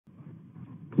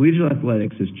Collegiate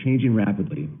athletics is changing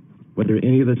rapidly, whether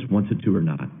any of us wants it to or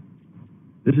not.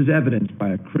 This is evidenced by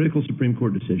a critical Supreme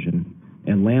Court decision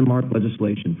and landmark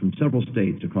legislation from several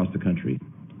states across the country.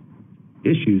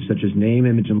 Issues such as name,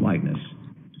 image, and likeness,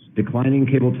 declining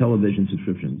cable television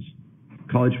subscriptions,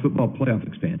 college football playoff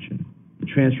expansion, the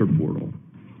transfer portal,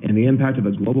 and the impact of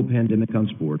a global pandemic on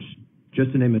sports,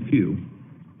 just to name a few,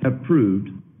 have proved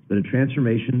that a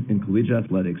transformation in collegiate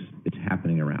athletics is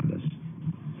happening around us.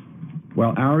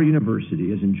 While our university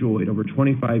has enjoyed over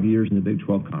 25 years in the Big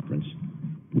 12 Conference,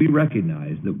 we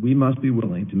recognize that we must be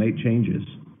willing to make changes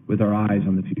with our eyes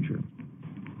on the future.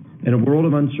 In a world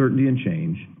of uncertainty and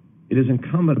change, it is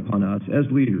incumbent upon us as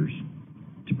leaders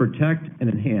to protect and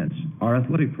enhance our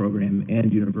athletic program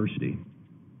and university.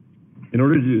 In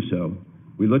order to do so,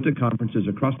 we looked at conferences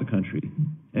across the country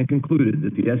and concluded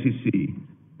that the SEC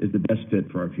is the best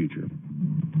fit for our future.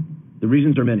 The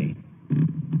reasons are many: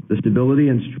 the stability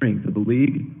and strength of the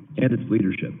league and its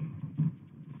leadership,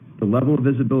 the level of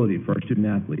visibility for our student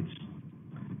athletes,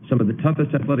 some of the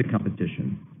toughest athletic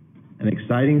competition, and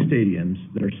exciting stadiums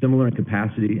that are similar in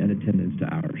capacity and attendance to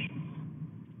ours.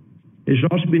 It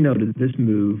should also be noted that this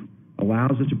move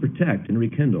allows us to protect and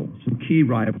rekindle some key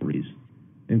rivalries,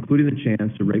 including the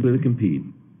chance to regularly compete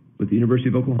with the University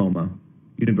of Oklahoma,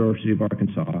 University of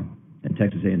Arkansas, and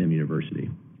Texas A&M University.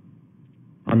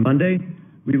 On Monday,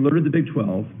 we alerted the Big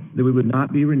 12 that we would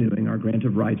not be renewing our grant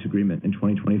of rights agreement in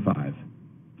 2025,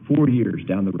 4 years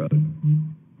down the road.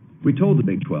 We told the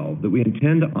Big 12 that we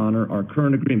intend to honor our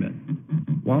current agreement,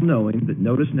 while knowing that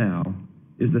notice now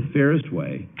is the fairest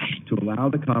way to allow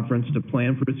the conference to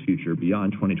plan for its future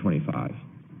beyond 2025.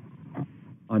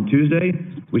 On Tuesday,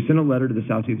 we sent a letter to the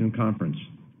Southeastern Conference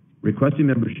requesting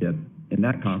membership in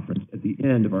that conference at the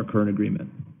end of our current agreement.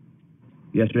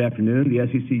 Yesterday afternoon, the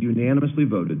SEC unanimously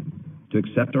voted to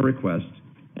accept our request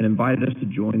and invited us to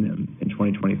join them in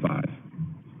 2025.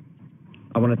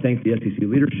 I want to thank the SEC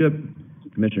leadership,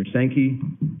 Commissioner Sankey,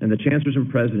 and the chancellors and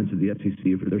presidents of the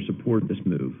SEC for their support of this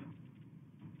move.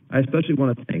 I especially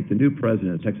want to thank the new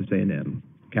president of Texas A&M,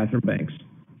 Catherine Banks,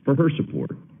 for her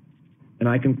support, and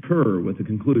I concur with the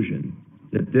conclusion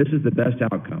that this is the best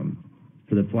outcome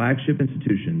for the flagship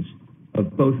institutions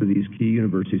of both of these key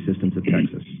university systems of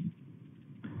Texas.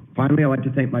 Finally, I'd like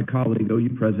to thank my colleague, OU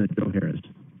President Joe Harris.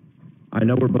 I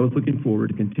know we're both looking forward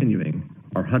to continuing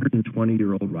our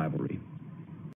 120-year-old rivalry.